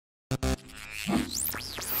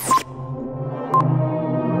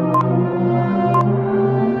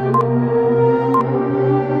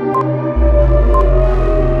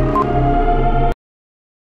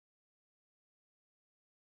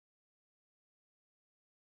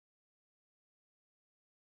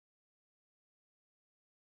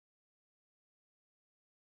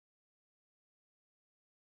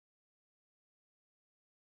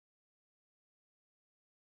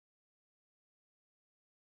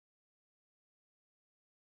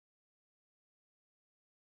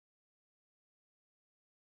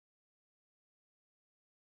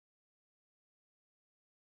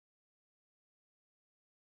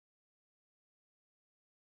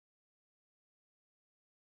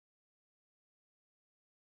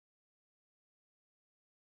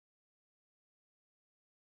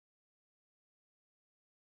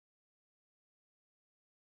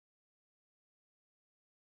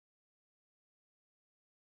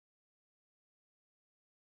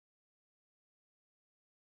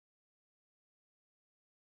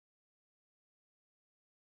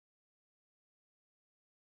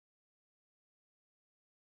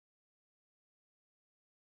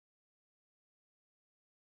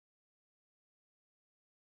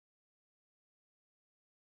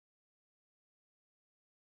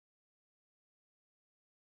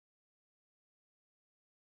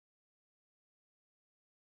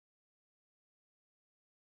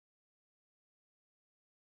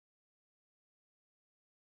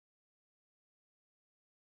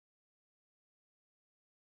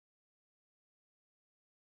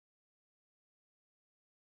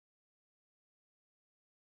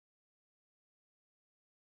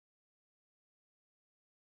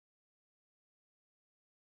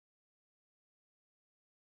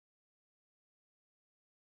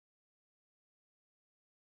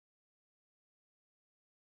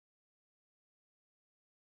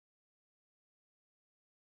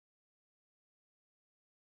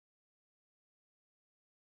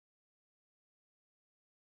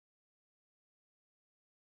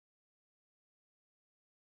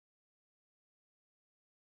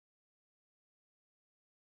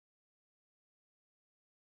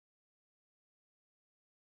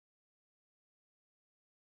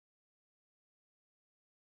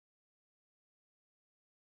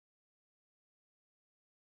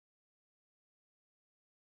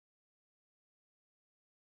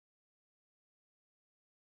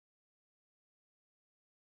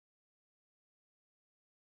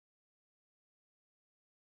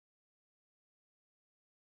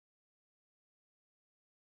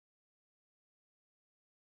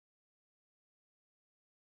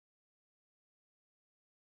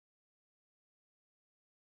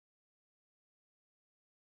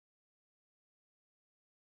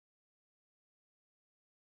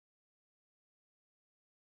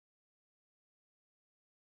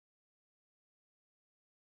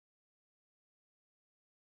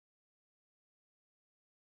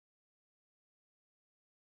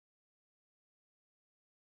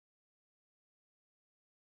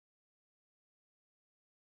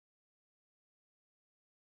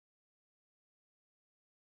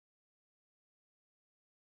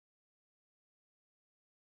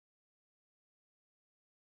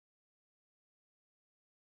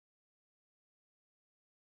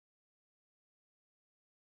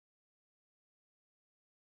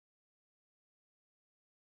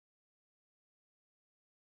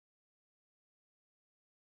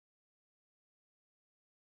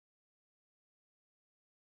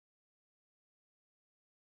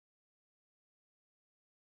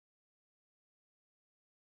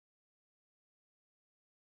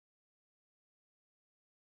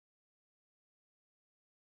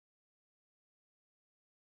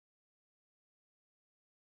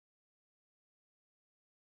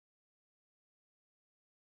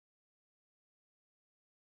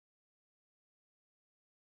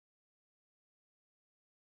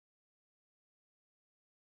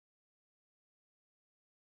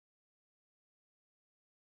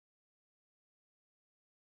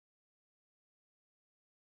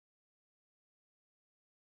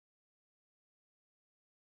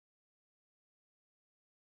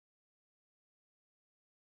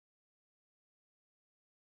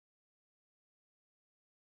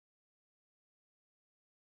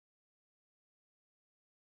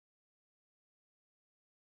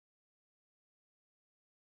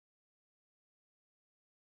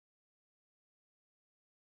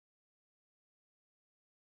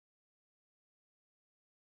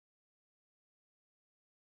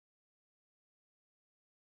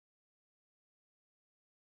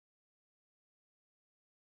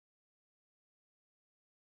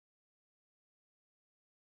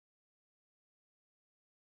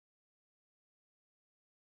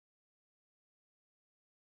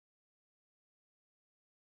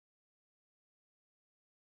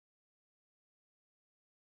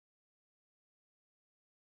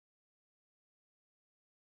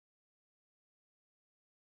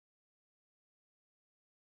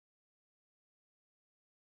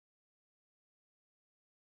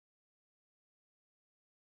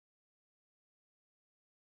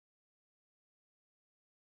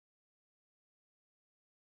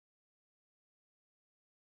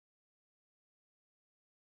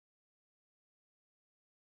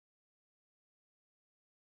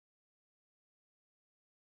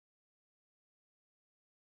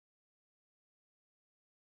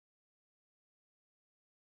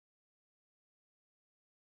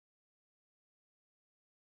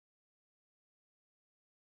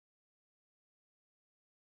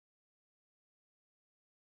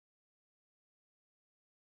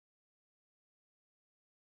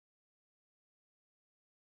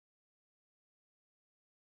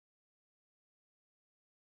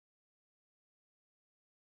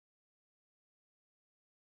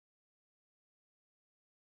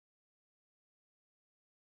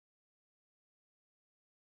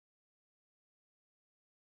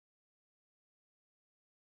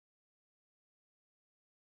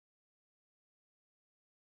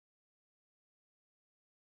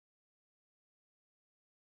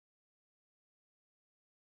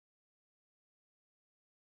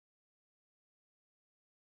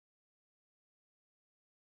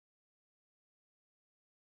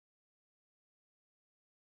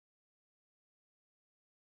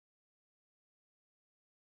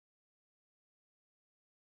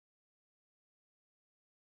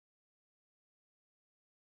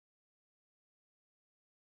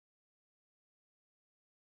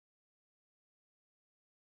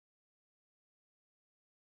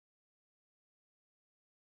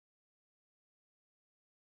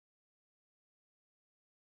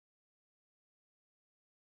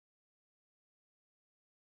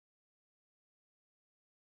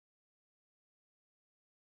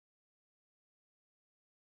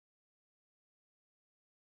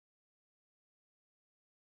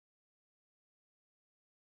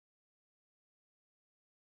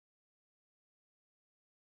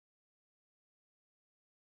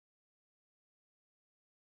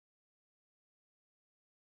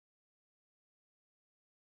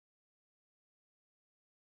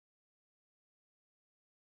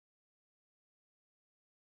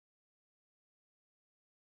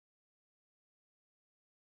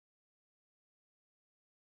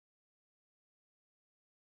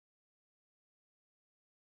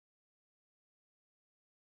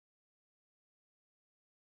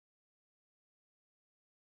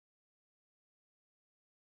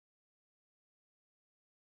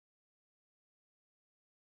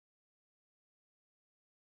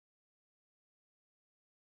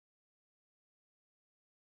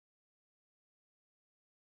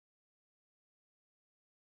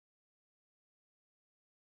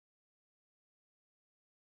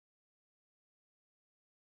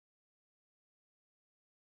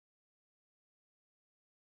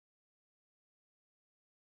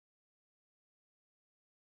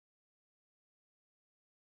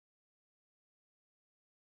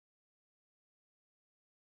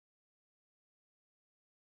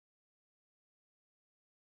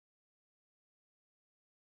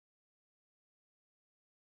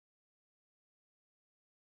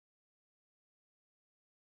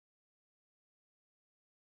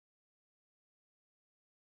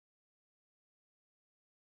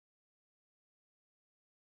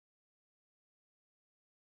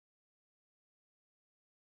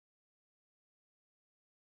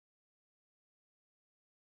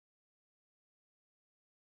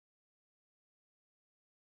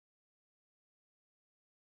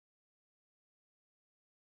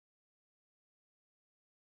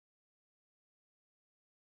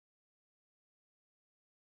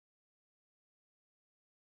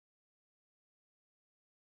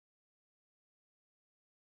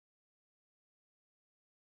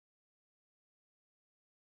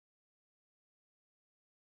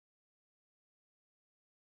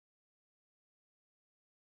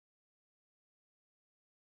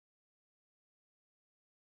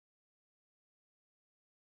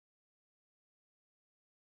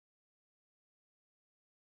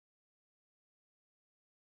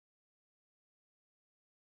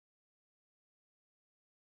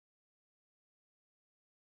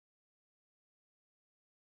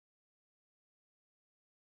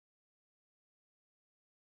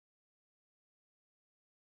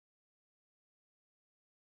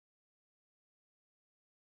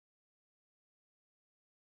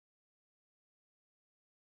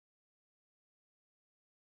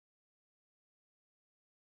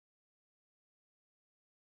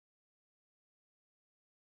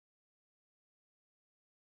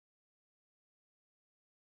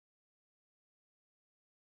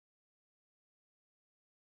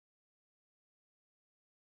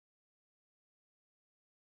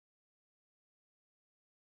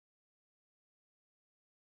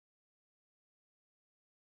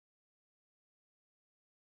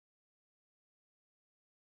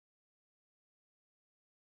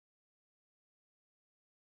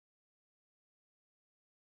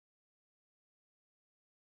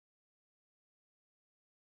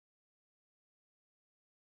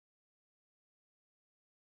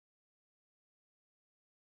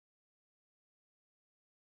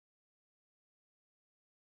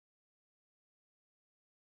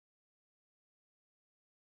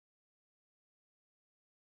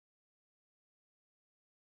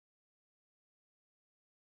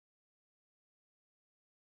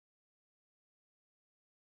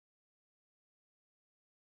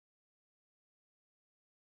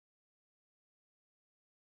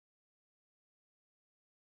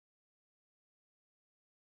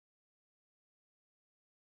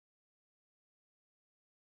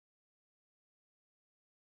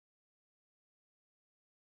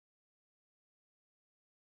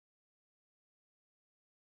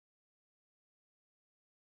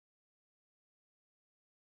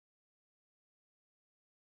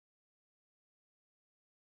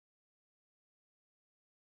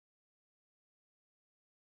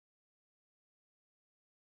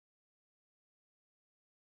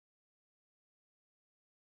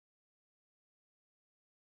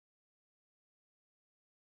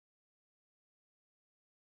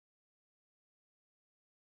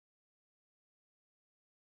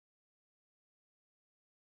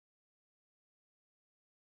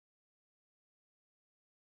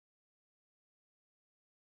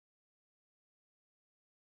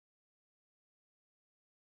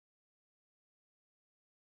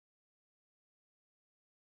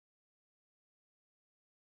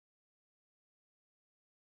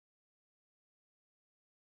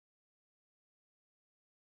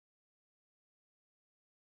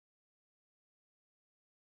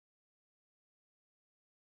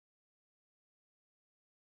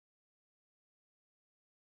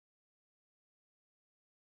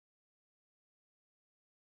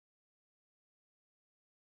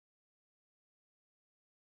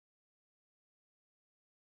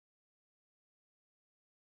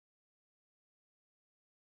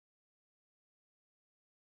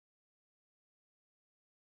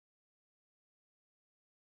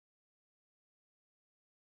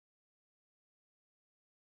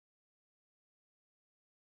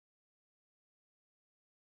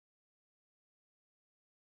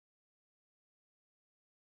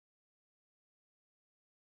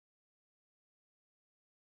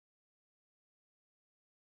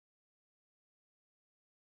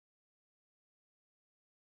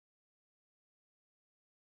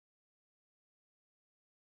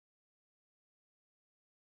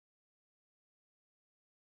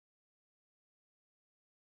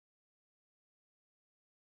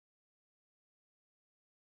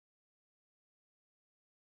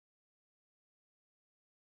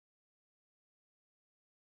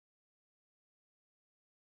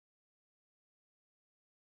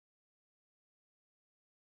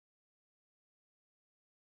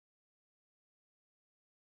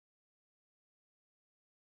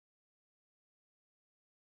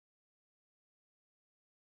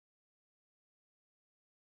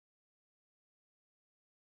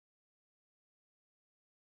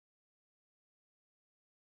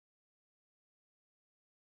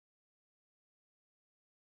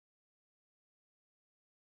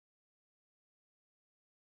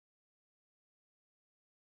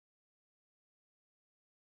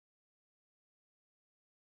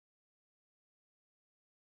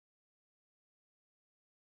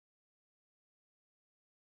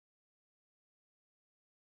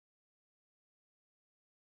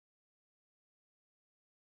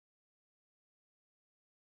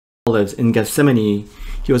Olives in Gethsemane,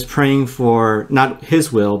 he was praying for not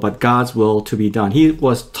his will, but God's will to be done. He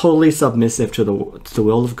was totally submissive to the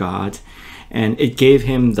will of God, and it gave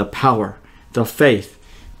him the power, the faith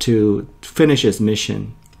to finish his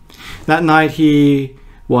mission. That night he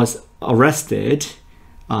was arrested,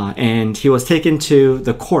 and he was taken to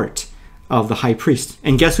the court of the high priest.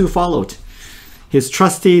 And guess who followed? His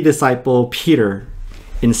trusty disciple Peter,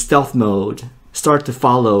 in stealth mode, started to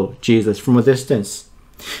follow Jesus from a distance.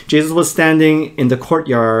 Jesus was standing in the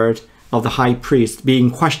courtyard of the high priest,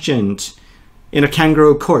 being questioned in a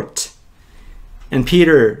kangaroo court. And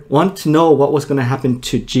Peter wanted to know what was going to happen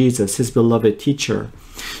to Jesus, his beloved teacher.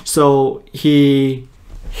 So he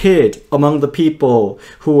hid among the people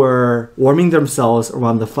who were warming themselves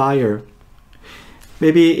around the fire.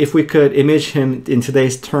 Maybe if we could image him in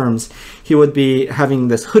today's terms, he would be having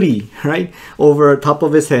this hoodie, right, over top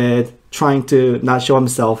of his head, trying to not show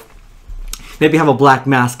himself. Maybe have a black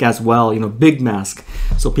mask as well, big mask,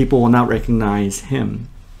 so people will not recognize him.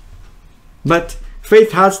 But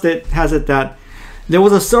faith has it that there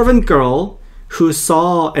was a servant girl who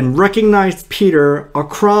saw and recognized Peter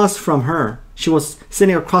across from her. She was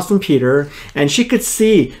sitting across from Peter, and she could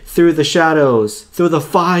see through the shadows, through the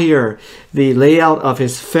fire, the layout of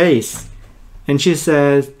his face. And she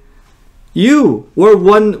said, You were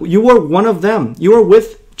one of them. You were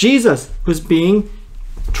with Jesus, who's being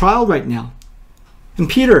trialed right now. And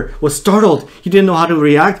Peter was startled. He didn't know how to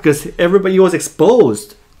react because everybody was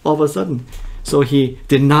exposed all of a sudden. So he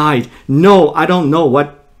denied, No, I don't know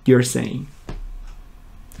what you're saying.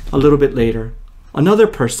 A little bit later, another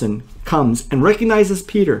person comes and recognizes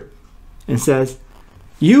Peter and says,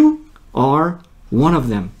 You are one of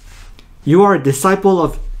them. You are a disciple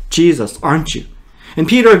of Jesus, aren't you? And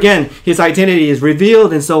Peter, again, his identity is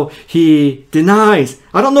revealed, and so he denies,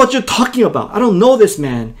 I don't know what you're talking about. I don't know this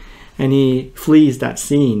man. And he flees that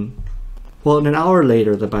scene. Well, an hour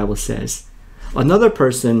later, the Bible says, another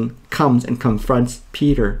person comes and confronts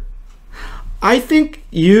Peter. I think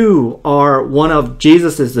you are one of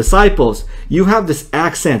Jesus' disciples. You have this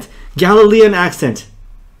accent, Galilean accent.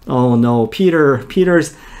 Oh no,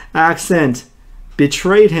 Peter's accent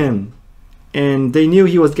betrayed him. And they knew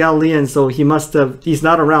he was Galilean, so he's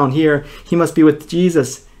not around here. He must be with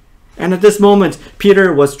Jesus. And at this moment,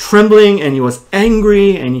 Peter was trembling and he was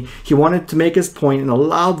angry and he wanted to make his point in a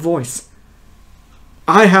loud voice.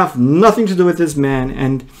 I have nothing to do with this man.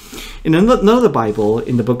 And in another Bible,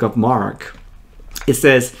 in the book of Mark, it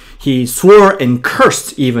says he swore and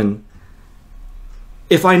cursed even.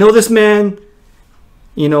 If I know this man,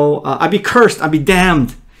 I'd be cursed, I'd be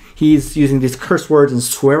damned. He's using these curse words and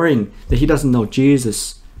swearing that he doesn't know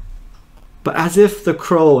Jesus. But as if the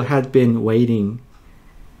crow had been waiting,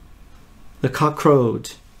 the cock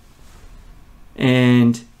crowed.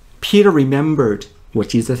 And Peter remembered what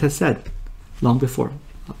Jesus had said long before,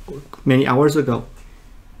 many hours ago,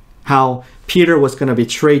 how Peter was going to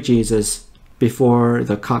betray Jesus before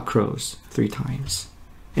the cock crows 3 times.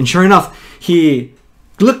 And sure enough, he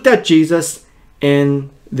looked at Jesus and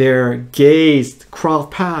their gaze crossed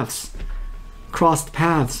paths.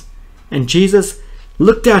 And Jesus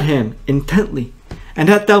looked at him intently. And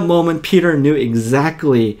at that moment, Peter knew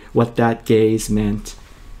exactly what that gaze meant.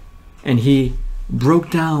 And he broke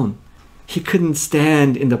down. He couldn't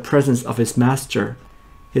stand in the presence of his master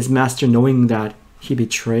knowing that he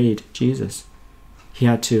betrayed Jesus. He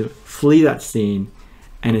had to flee that scene,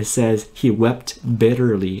 and it says he wept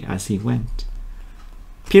bitterly as he went.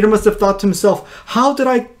 Peter must have thought to himself, how did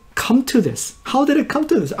I come to this? How did it come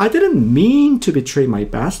to this? I didn't mean to betray my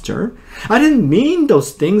master. I didn't mean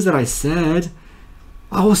those things that I said.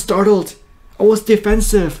 I was startled. I was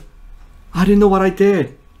defensive. I didn't know what I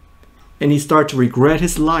did. And he started to regret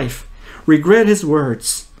his life, regret his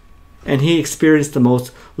words, and he experienced the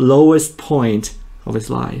most lowest point of his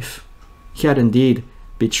life. He had indeed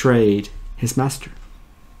betrayed his master.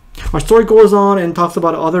 Our story goes on and talks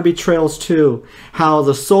about other betrayals too, how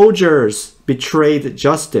the soldiers betrayed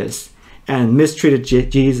justice and mistreated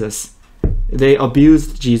Jesus. They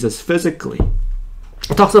abused Jesus physically.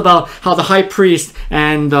 It talks about how the high priest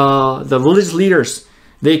and the religious leaders,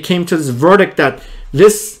 they came to this verdict that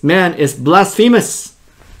this man is blasphemous,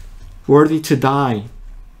 worthy to die.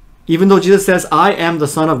 Even though Jesus says, I am the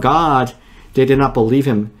Son of God, they did not believe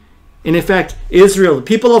him. In effect, Israel, the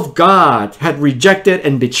people of God, had rejected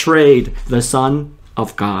and betrayed the Son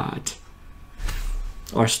of God.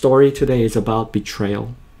 Our story today is about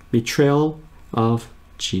betrayal. Betrayal of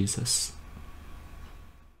Jesus.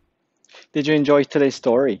 Did you enjoy today's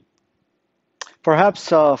story? Perhaps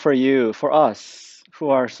for us who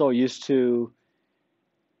are so used to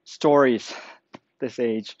stories this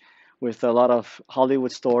age, with a lot of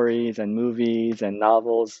Hollywood stories and movies and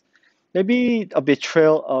novels, maybe a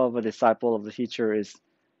betrayal of a disciple of the teacher is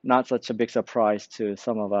not such a big surprise to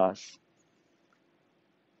some of us.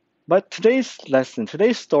 But today's lesson,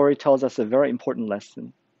 today's story tells us a very important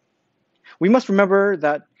lesson. We must remember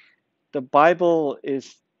that the Bible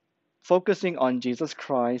is focusing on Jesus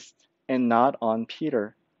Christ and not on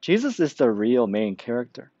Peter. Jesus is the real main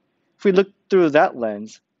character. If we look through that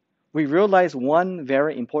lens, we realize one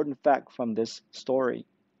very important fact from this story.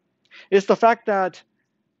 It's the fact that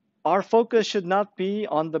our focus should not be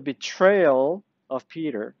on the betrayal of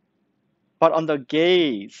Peter, but on the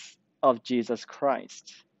gaze of Jesus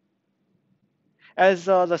Christ. As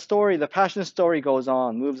the Passion story goes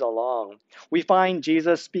on, moves along, we find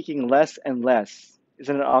Jesus speaking less and less.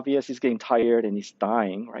 Isn't it obvious? He's getting tired and he's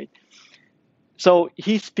dying, right? So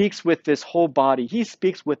he speaks with his whole body. He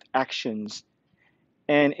speaks with actions.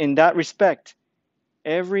 And in that respect,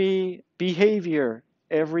 every behavior,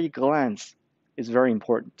 every glance is very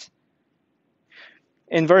important.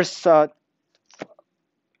 In verse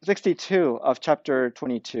 62 of chapter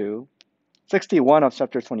 22, 61 of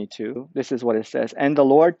chapter 22, this is what it says. And the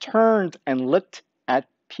Lord turned and looked at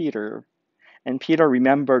Peter, and Peter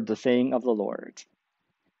remembered the saying of the Lord.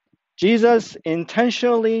 Jesus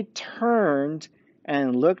intentionally turned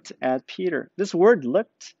and looked at Peter. This word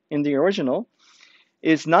looked in the original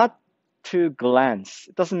is not to glance.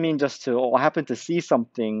 It doesn't mean just to, I happened to see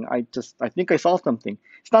something. I think I saw something.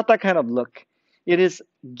 It's not that kind of look. It is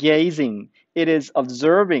gazing. It is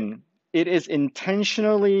observing. It is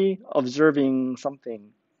intentionally observing something.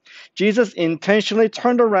 Jesus intentionally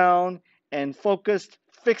turned around and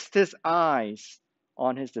fixed his eyes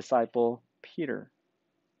on his disciple Peter.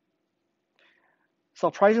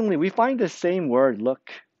 Surprisingly, we find the same word, look,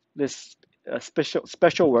 this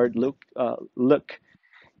special word, look,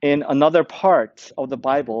 in another part of the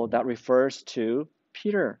Bible that refers to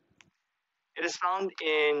Peter. It is found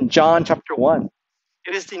in John chapter 1.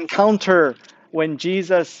 It is the encounter when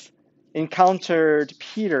Jesus encountered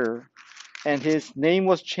Peter and his name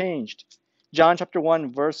was changed. John chapter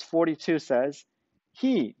 1 verse 42 says,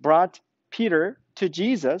 he brought Peter to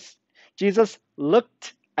Jesus. Jesus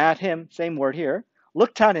looked at him, same word here,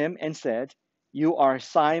 looked at him and said, you are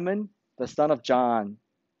Simon, the son of John,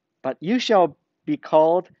 but you shall be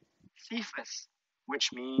called Cephas, which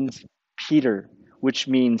means Peter, which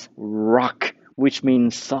means rock, which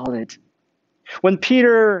means solid. When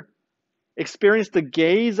Peter experienced the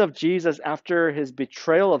gaze of Jesus after his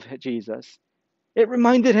betrayal of Jesus, it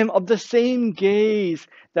reminded him of the same gaze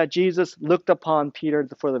that Jesus looked upon Peter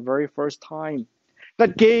for the very first time.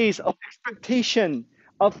 That gaze of expectation,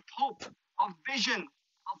 of hope, of vision,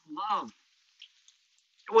 of love.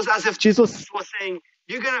 It was as if Jesus was saying,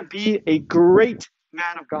 you're going to be a great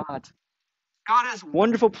man of God. God has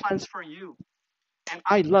wonderful plans for you, and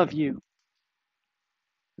I love you.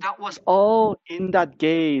 That was all in that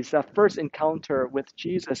gaze, that first encounter with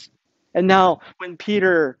Jesus. And now, when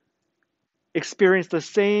Peter experienced the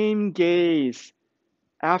same gaze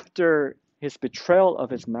after his betrayal of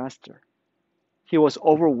his master, he was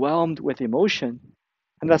overwhelmed with emotion.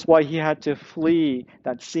 And that's why he had to flee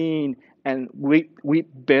that scene and weep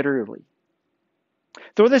bitterly.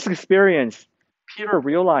 Through this experience, Peter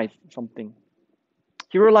realized something.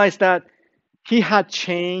 He realized that he had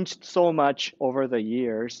changed so much over the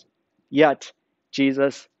years, yet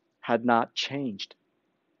Jesus had not changed.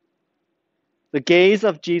 The gaze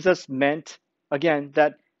of Jesus meant, again,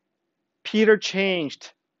 that Peter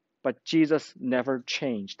changed, but Jesus never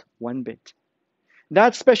changed one bit.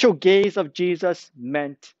 That special gaze of Jesus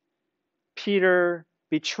meant Peter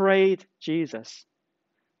betrayed Jesus,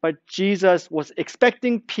 but Jesus was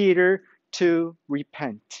expecting Peter to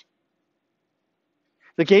repent.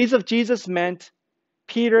 The gaze of Jesus meant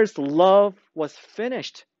Peter's love was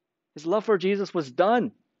finished. His love for Jesus was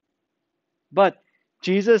done. But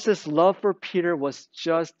Jesus' love for Peter was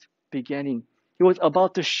just beginning. He was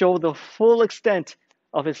about to show the full extent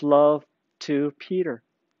of his love to Peter.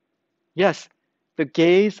 Yes, the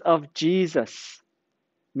gaze of Jesus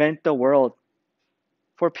meant the world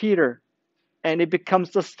for Peter, and it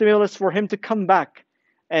becomes the stimulus for him to come back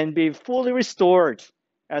and be fully restored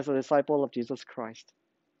as a disciple of Jesus Christ.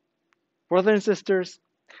 Brothers and sisters,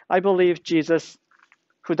 I believe Jesus,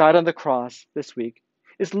 who died on the cross this week,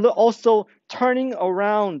 is also turning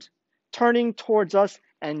around, turning towards us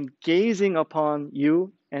and gazing upon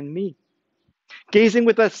you and me. Gazing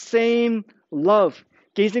with that same love,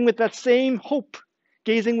 gazing with that same hope,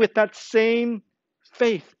 gazing with that same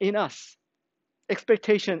faith in us,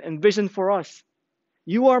 expectation and vision for us.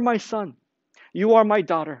 You are my son. You are my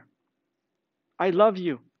daughter. I love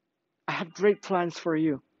you. I have great plans for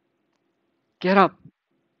you. Get up.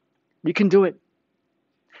 You can do it.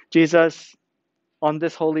 Jesus, on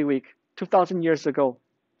this Holy Week, 2,000 years ago,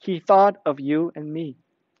 he thought of you and me.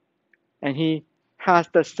 And he has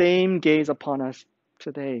the same gaze upon us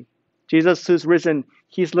today. Jesus, who's risen,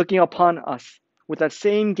 he's looking upon us with that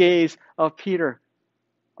same gaze of Peter,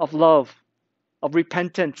 of love, of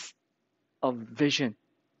repentance, of vision.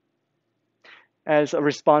 As a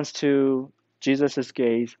response to Jesus'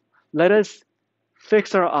 gaze, let us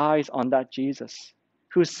fix our eyes on that Jesus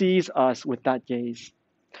who sees us with that gaze.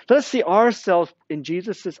 Let us see ourselves in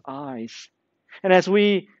Jesus' eyes. And as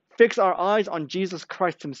we fix our eyes on Jesus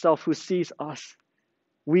Christ himself who sees us,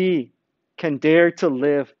 we can dare to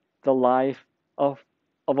live the life of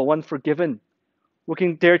a one forgiven. We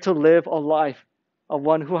can dare to live a life of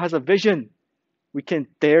one who has a vision. We can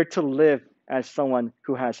dare to live as someone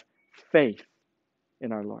who has faith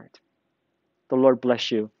in our Lord. The Lord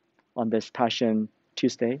bless you on this Passion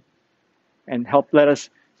Tuesday and let us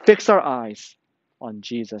fix our eyes on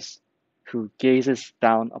Jesus who gazes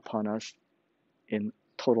down upon us in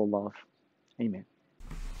total love. Amen.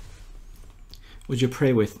 Would you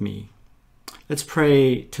pray with me? Let's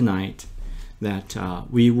pray tonight that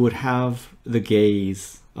we would have the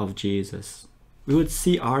gaze of Jesus. We would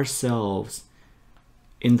see ourselves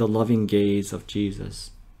in the loving gaze of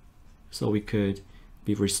Jesus so we could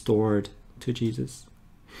be restored to Jesus.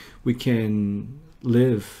 We can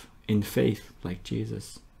live in faith like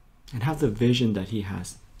Jesus and have the vision that he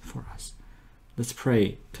has for us. Let's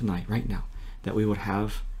pray tonight, right now, that we would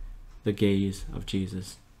have the gaze of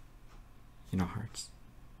Jesus in our hearts.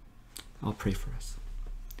 I'll pray for us.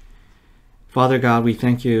 Father God, we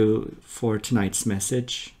thank you for tonight's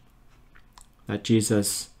message, that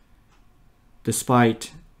Jesus,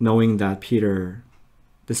 despite knowing that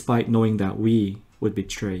we would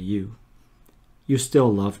betray you, you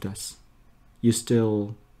still loved us. You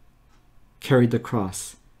still carried the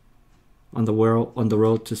cross on the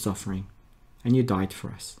road to suffering, and you died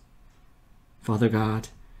for us. Father God,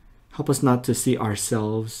 help us not to see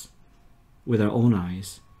ourselves with our own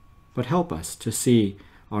eyes, but help us to see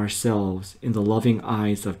ourselves in the loving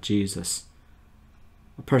eyes of Jesus,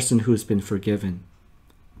 a person who has been forgiven,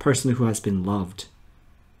 a person who has been loved,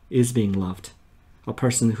 is being loved, a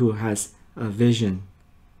person who has a vision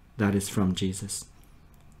that is from Jesus.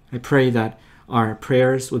 I pray that our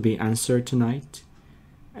prayers would be answered tonight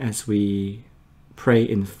as we pray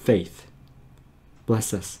in faith.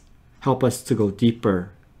 Bless us. Help us to go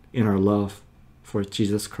deeper in our love for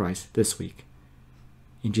Jesus Christ this week.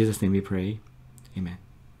 In Jesus' name we pray. Amen.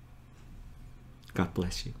 God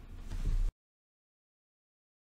bless you.